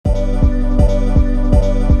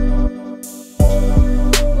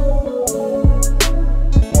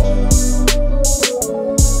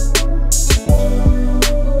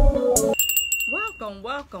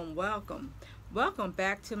welcome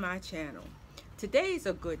back to my channel. Today's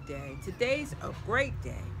a good day. Today's a great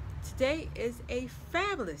day. Today is a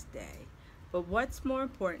fabulous day. But what's more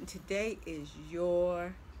important, today is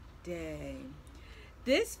your day.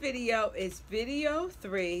 This video is video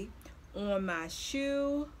 3 on my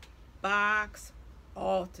shoe box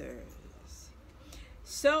altars.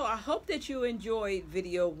 So I hope that you enjoyed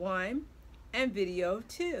video 1 and video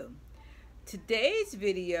 2. Today's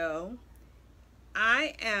video,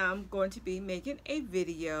 I am going to be making a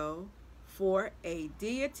video for a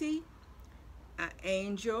deity, an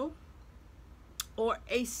angel, or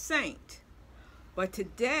a saint. But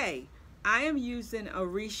today, I am using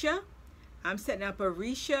Orisha. I'm setting up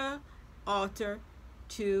Orisha altar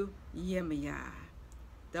to Yemaya,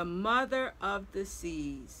 the mother of the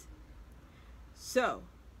seas. So,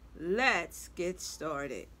 let's get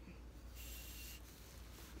started.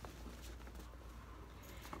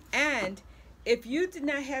 And if you did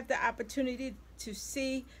not have the opportunity to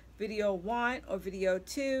see video 1 or video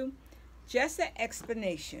 2, just an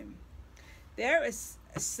explanation. There is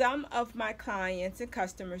some of my clients and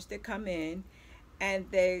customers that come in and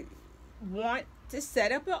they want to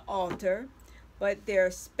set up an altar, but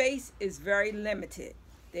their space is very limited.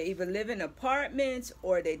 They either live in apartments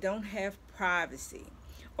or they don't have privacy.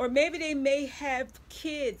 Or maybe they may have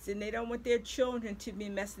kids and they don't want their children to be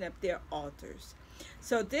messing up their altars.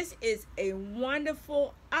 So this is a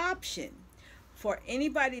wonderful option for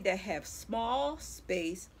anybody that have small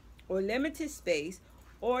space or limited space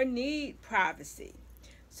or need privacy.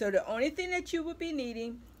 So the only thing that you would be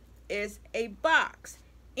needing is a box.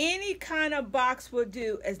 Any kind of box will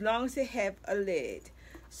do as long as it have a lid.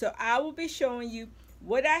 So I will be showing you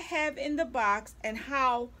what I have in the box and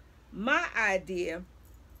how my idea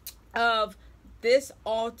of this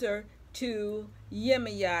altar to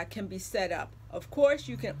Yemaya can be set up. Of course,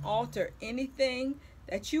 you can alter anything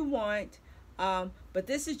that you want, but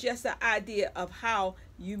this is just an idea of how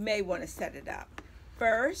you may want to set it up.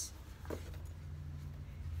 First,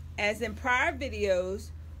 as in prior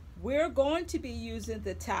videos, we're going to be using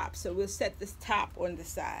the top, so we'll set this top on the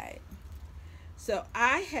side. So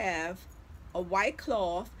I have a white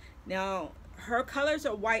cloth. Now, her colors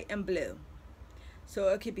are white and blue, so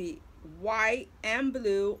it could be white and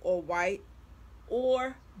blue or white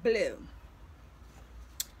or blue.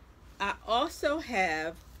 I also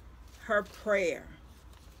have her prayer.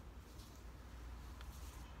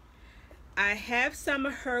 I have some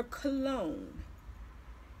of her cologne.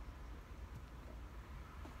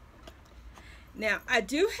 Now, I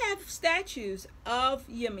do have statues of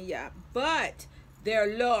Yemaya, but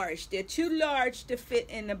they're large. They're too large to fit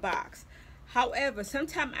in the box. However,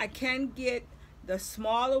 sometimes I can get the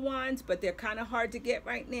smaller ones, but they're kind of hard to get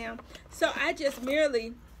right now. So I just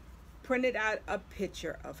merely printed out a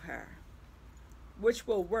picture of her, which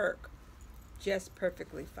will work just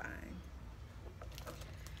perfectly fine.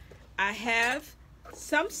 I have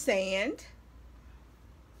some sand.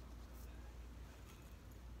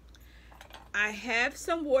 I have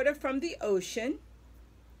some water from the ocean.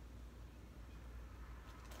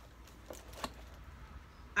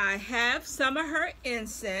 I have some of her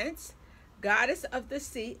incense, Goddess of the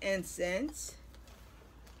Sea incense.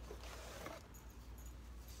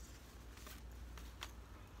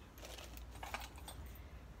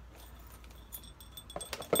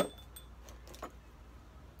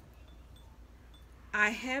 I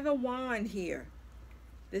have a wand here.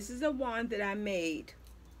 This is a wand that I made.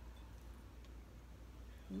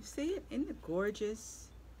 You see it? Isn't it gorgeous?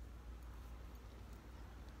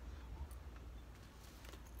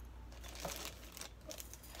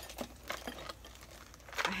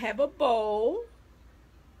 I have a bowl.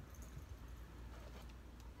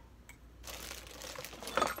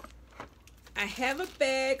 I have a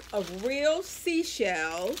bag of real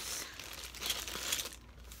seashells.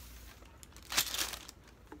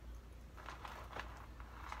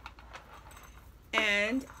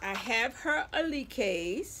 And I have her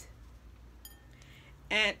aliques.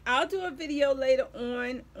 And I'll do a video later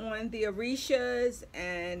on the Orishas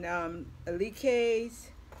and aliques.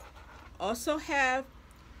 Also have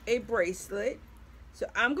a bracelet. So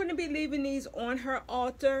I'm going to be leaving these on her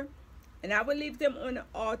altar. And I will leave them on the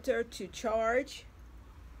altar to charge.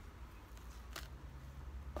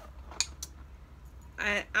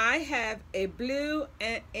 And I have a blue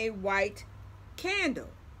and a white candle.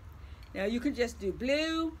 Now you can just do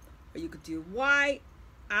blue or you could do white.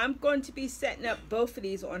 I'm going to be setting up both of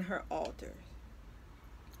these on her altar.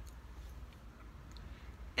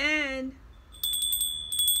 And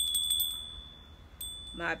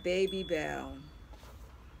my baby bell.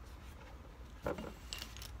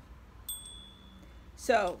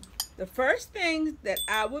 So the first thing that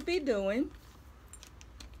I will be doing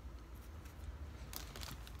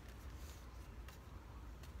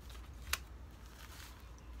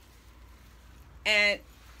And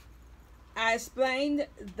I explained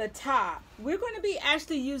the top. We're going to be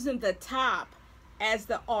actually using the top as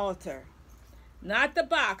the altar, not the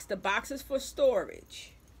box. The box is for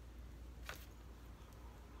storage.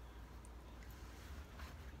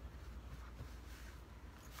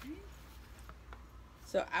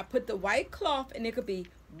 So I put the white cloth, and it could be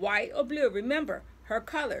white or blue. Remember, her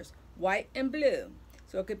colors, white and blue.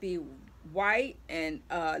 So it could be white and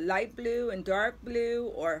light blue and dark blue,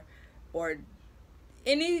 or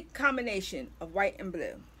any combination of white and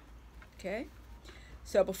blue. Okay?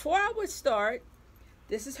 So before I would start,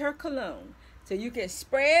 this is her cologne. So you can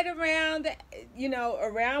spray it around,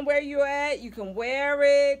 around where you're at. You can wear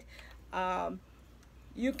it.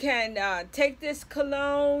 You can take this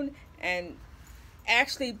cologne and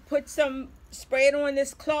actually spray it on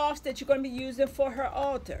this cloth that you're going to be using for her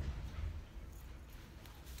altar.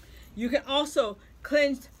 You can also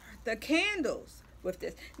cleanse the candles with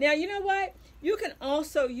this. Now, you know what? You can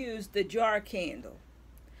also use the jar candle,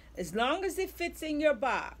 as long as it fits in your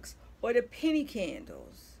box, or the penny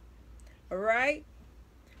candles. All right?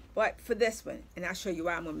 But for this one, and I'll show you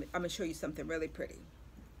why, I'm going to show you something really pretty.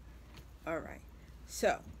 All right.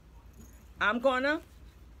 So, I'm going to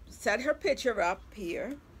set her picture up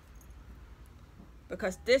here,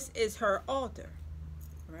 because this is her altar.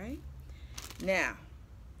 Right? Now,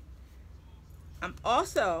 I'm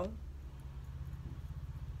also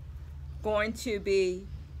going to be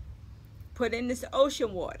putting this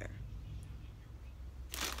ocean water.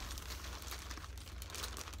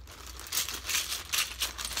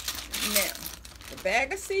 Now, the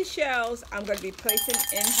bag of seashells I'm going to be placing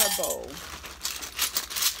in her bowl.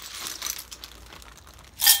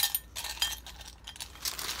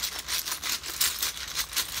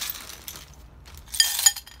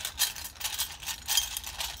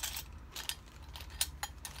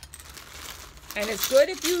 And it's good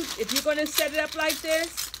if you're going to set it up like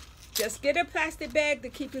this, just get a plastic bag to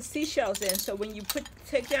keep the seashells in, so when you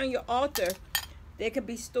take down your altar, they can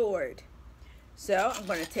be stored. So I'm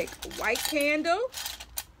going to take a white candle,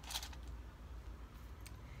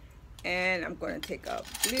 and I'm going to take a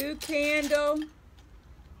blue candle,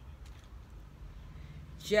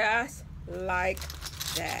 just like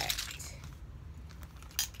that.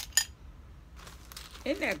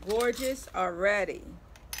 Isn't that gorgeous already?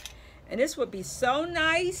 And this would be so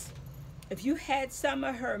nice if you had some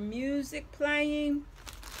of her music playing,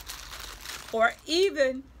 or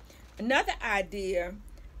even another idea,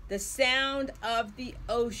 the sound of the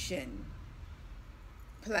ocean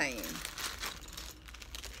playing.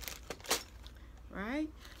 Right?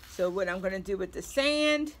 So what I'm going to do with the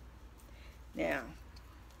sand, now,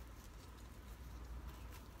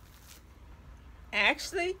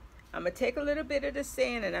 actually, I'm going to take a little bit of the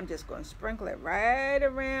sand, and I'm just going to sprinkle it right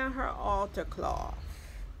around her altar cloth.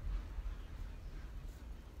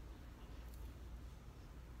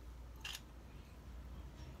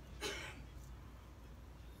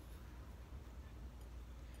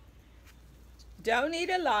 Don't need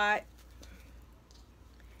a lot.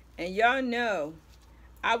 And y'all know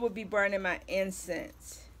I will be burning my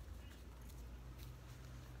incense.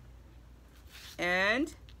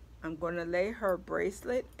 And I'm going to lay her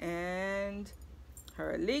bracelet and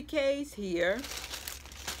her elite case here.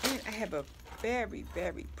 And I have a very,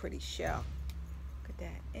 very pretty shell. Look at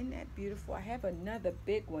that. Isn't that beautiful? I have another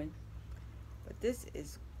big one, but this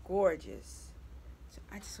is gorgeous. So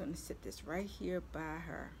I just want to sit this right here by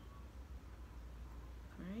her.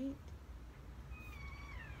 Right?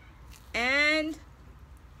 And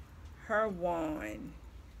her wand.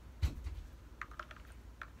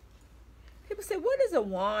 People say, what is a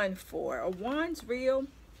wand for? A wand's real.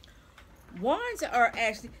 Wands are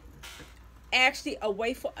actually a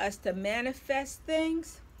way for us to manifest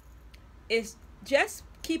things. It's just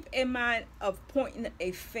keep in mind of pointing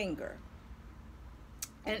a finger.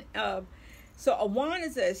 And so a wand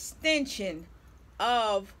is an extension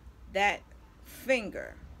of that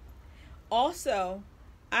finger. Also,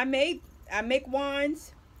 I make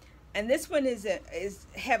wands, and this one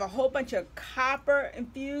have a whole bunch of copper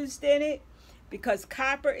infused in it, because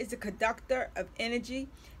copper is a conductor of energy.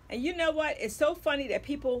 And you know what? It's so funny that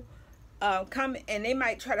people come and they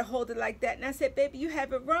might try to hold it like that. And I said, baby, you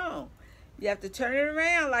have it wrong. You have to turn it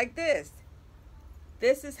around like this.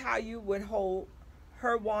 This is how you would hold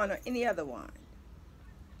her wand or any other wand.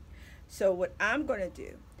 So what I'm going to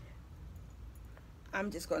do,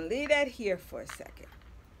 I'm just going to leave that here for a second.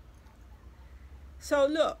 So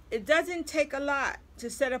look, it doesn't take a lot to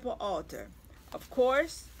set up an altar. Of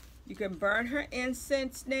course, you can burn her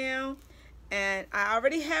incense now. And I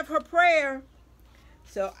already have her prayer.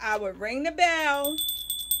 So I would ring the bell,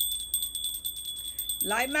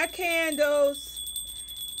 light my candles,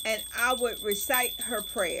 and I would recite her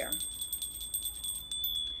prayer.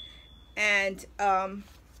 And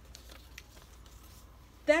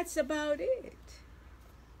that's about it.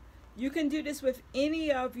 You can do this with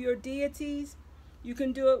any of your deities. You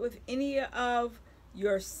can do it with any of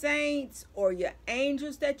your saints or your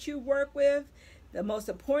angels that you work with. The most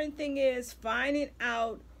important thing is finding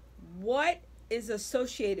out what is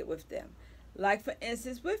associated with them. Like for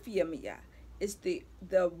instance with Yemiya, it's the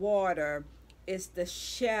water, it's the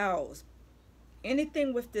shells,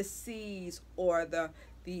 anything with the seas or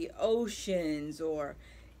the oceans, or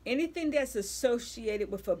anything that's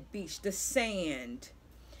associated with a beach, the sand.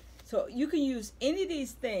 So you can use any of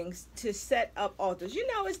these things to set up altars. You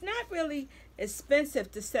know, it's not really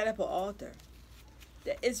expensive to set up an altar.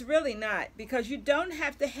 It's really not, because you don't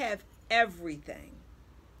have to have everything.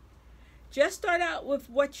 Just start out with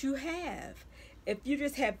what you have. If you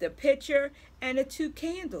just have the picture and the 2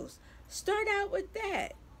 candles, start out with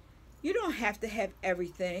that. You don't have to have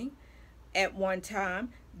everything at one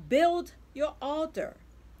time. Build your altar.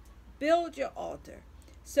 Build your altar.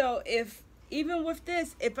 So even with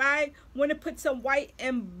this, if I want to put some white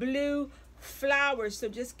and blue flowers, so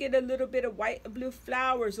just get a little bit of white and blue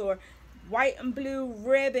flowers or white and blue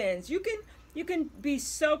ribbons. You can be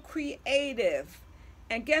so creative.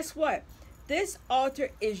 And guess what? This altar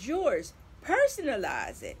is yours.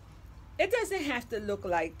 Personalize it. It doesn't have to look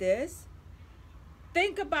like this.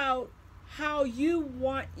 Think about how you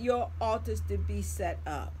want your altars to be set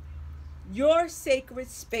up. Your sacred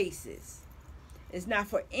spaces. It's not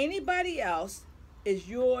for anybody else. It's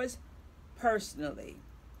yours personally.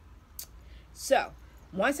 So,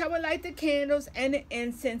 once I would light the candles and the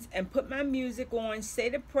incense and put my music on, say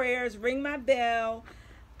the prayers, ring my bell,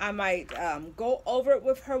 I might go over it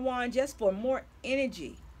with her wand just for more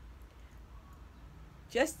energy.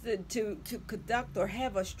 Just to conduct or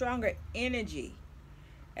have a stronger energy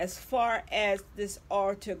as far as this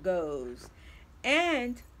altar goes.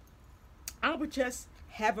 And I would just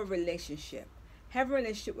have a relationship. Have a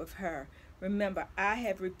relationship with her. Remember, I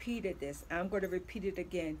have repeated this. I'm going to repeat it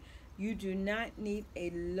again. You do not need a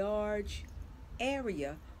large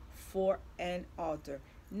area for an altar.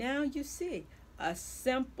 Now you see, a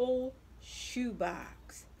simple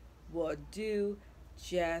shoebox will do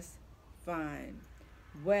just fine.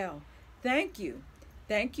 Well, thank you.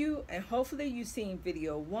 Thank you, and hopefully you've seen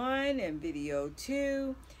video 1 and video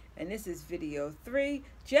 2, and this is video 3,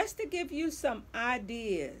 just to give you some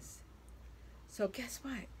ideas. So guess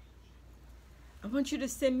what? I want you to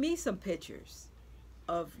send me some pictures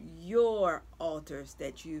of your altars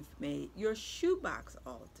that you've made, your shoebox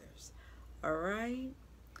altars. All right?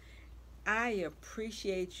 I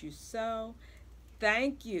appreciate you so.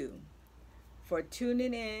 Thank you for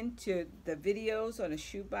tuning in to the videos on the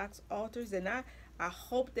shoebox altars, and I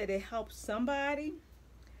hope that it helps somebody,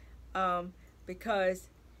 because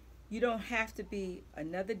you don't have to be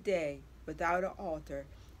another day without an altar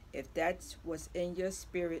if that's what's in your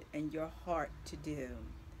spirit and your heart to do.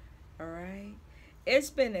 All right? It's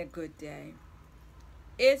been a good day.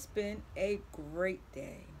 It's been a great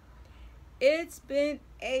day. It's been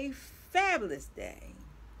a fabulous day.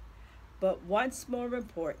 But what's more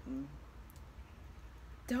important,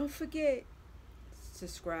 don't forget,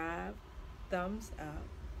 subscribe, thumbs up,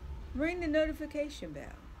 ring the notification bell,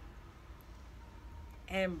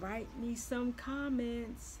 and write me some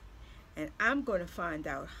comments. And I'm going to find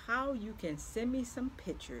out how you can send me some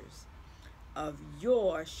pictures of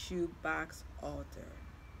your shoebox altar.